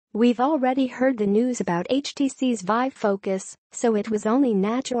We've already heard the news about HTC's Vive Focus, so it was only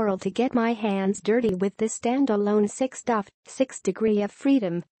natural to get my hands dirty with this standalone 6 degree of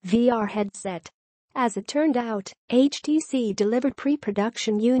freedom VR headset. As it turned out, HTC delivered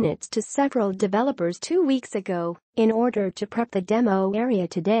pre-production units to several developers 2 weeks ago in order to prep the demo area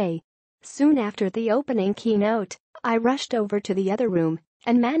today. Soon after the opening keynote, I rushed over to the other room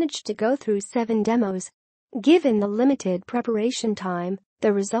and managed to go through 7 demos. Given the limited preparation time,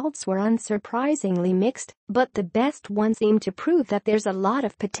 the results were unsurprisingly mixed, but the best one seemed to prove that there's a lot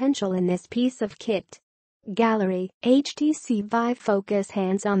of potential in this piece of kit. Gallery, HTC Vive Focus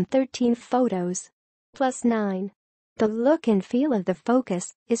hands-on 13 photos. +9. The look and feel of the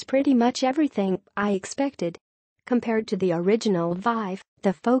Focus is pretty much everything I expected. Compared to the original Vive,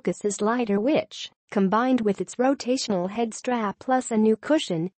 the Focus is lighter, which, combined with its rotational head strap plus a new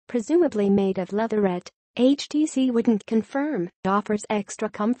cushion, presumably made of leatherette, HTC wouldn't confirm, offers extra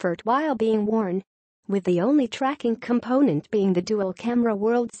comfort while being worn. With the only tracking component being the dual-camera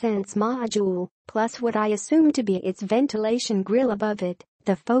WorldSense module, plus what I assume to be its ventilation grille above it,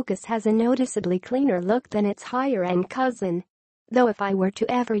 the Focus has a noticeably cleaner look than its higher-end cousin. Though if I were to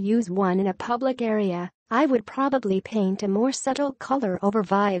ever use one in a public area, I would probably paint a more subtle color over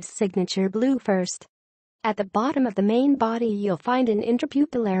Vive's signature blue first. At the bottom of the main body you'll find an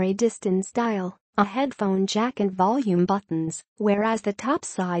interpupillary distance dial, a headphone jack and volume buttons, whereas the top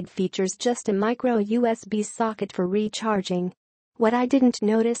side features just a micro USB socket for recharging. What I didn't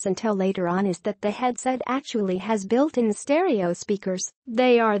notice until later on is that the headset actually has built-in stereo speakers.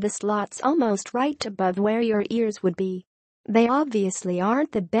 They are the slots almost right above where your ears would be. They obviously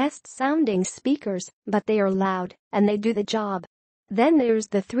aren't the best sounding speakers, but they are loud, and they do the job. Then there's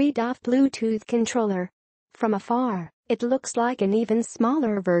the 3-dot Bluetooth controller. From afar, it looks like an even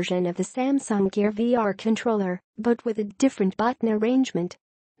smaller version of the Samsung Gear VR controller, but with a different button arrangement.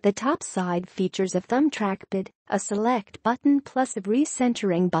 The top side features a thumb trackpad, a select button plus a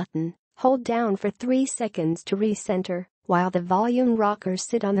recentering button. Hold down for 3 seconds to recenter, while the volume rockers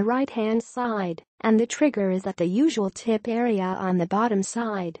sit on the right-hand side, and the trigger is at the usual tip area on the bottom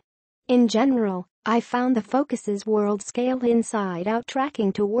side. In general, I found the Focus's world-scale inside-out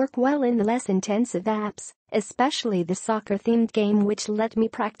tracking to work well in the less intensive apps, especially the soccer-themed game which let me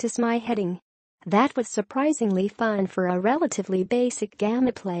practice my heading. That was surprisingly fun for a relatively basic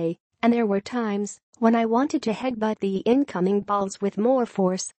gameplay, and there were times when I wanted to headbutt the incoming balls with more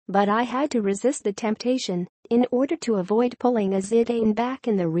force, but I had to resist the temptation in order to avoid pulling a Zidane back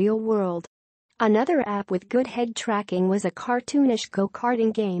in the real world. Another app with good head tracking was a cartoonish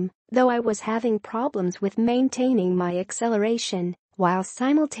go-karting game, though I was having problems with maintaining my acceleration while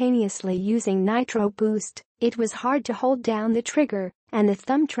simultaneously using Nitro Boost. It was hard to hold down the trigger and the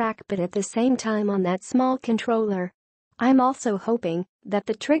thumb trackpad at the same time on that small controller. I'm also hoping that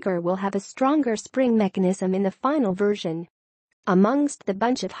the trigger will have a stronger spring mechanism in the final version. Amongst the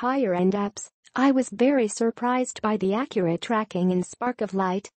bunch of higher-end apps, I was very surprised by the accurate tracking in Spark of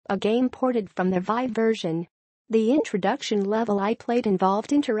Light, a game ported from the Vive version. The introduction level I played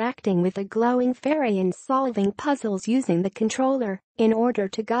involved interacting with a glowing fairy and solving puzzles using the controller in order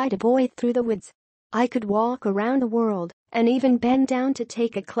to guide a boy through the woods. I could walk around the world and even bend down to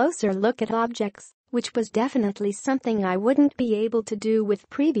take a closer look at objects, which was definitely something I wouldn't be able to do with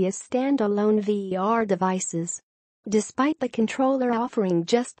previous standalone VR devices. Despite the controller offering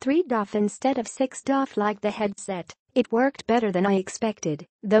just 3-DOF instead of 6-DOF like the headset, it worked better than I expected,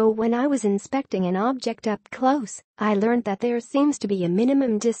 though when I was inspecting an object up close, I learned that there seems to be a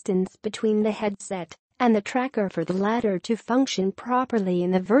minimum distance between the headset and the tracker for the latter to function properly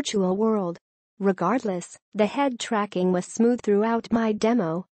in the virtual world. Regardless, the head tracking was smooth throughout my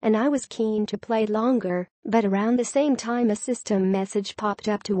demo, and I was keen to play longer, but around the same time a system message popped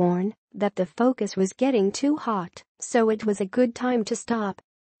up to warn that the Focus was getting too hot, so it was a good time to stop.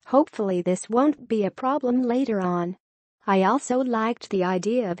 Hopefully this won't be a problem later on. I also liked the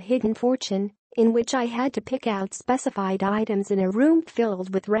idea of Hidden Fortune, in which I had to pick out specified items in a room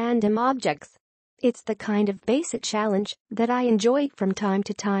filled with random objects. It's the kind of basic challenge that I enjoy from time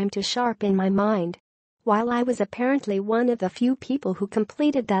to sharpen my mind. While I was apparently one of the few people who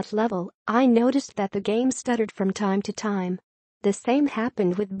completed that level, I noticed that the game stuttered from time to time. The same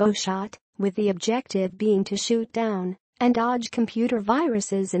happened with Bowshot, with the objective being to shoot down and dodge computer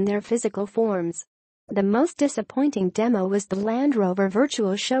viruses in their physical forms. The most disappointing demo was the Land Rover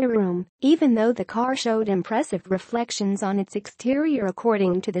Virtual Showroom. Even though the car showed impressive reflections on its exterior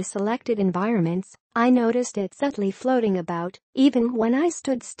according to the selected environments, I noticed it subtly floating about, even when I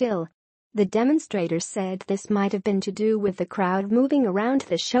stood still. The demonstrators said this might have been to do with the crowd moving around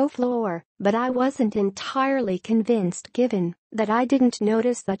the show floor, but I wasn't entirely convinced given that I didn't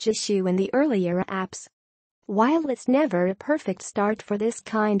notice such issue in the earlier apps. While it's never a perfect start for this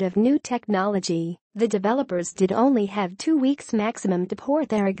kind of new technology, the developers did only have 2 weeks maximum to port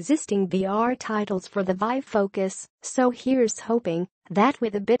their existing VR titles for the Vive Focus, so here's hoping that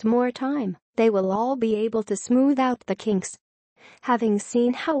with a bit more time, they will all be able to smooth out the kinks. Having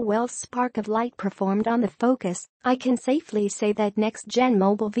seen how well Spark of Light performed on the Focus, I can safely say that next-gen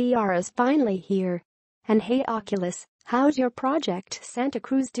mobile VR is finally here. And hey Oculus, how's your project Santa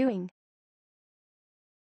Cruz doing?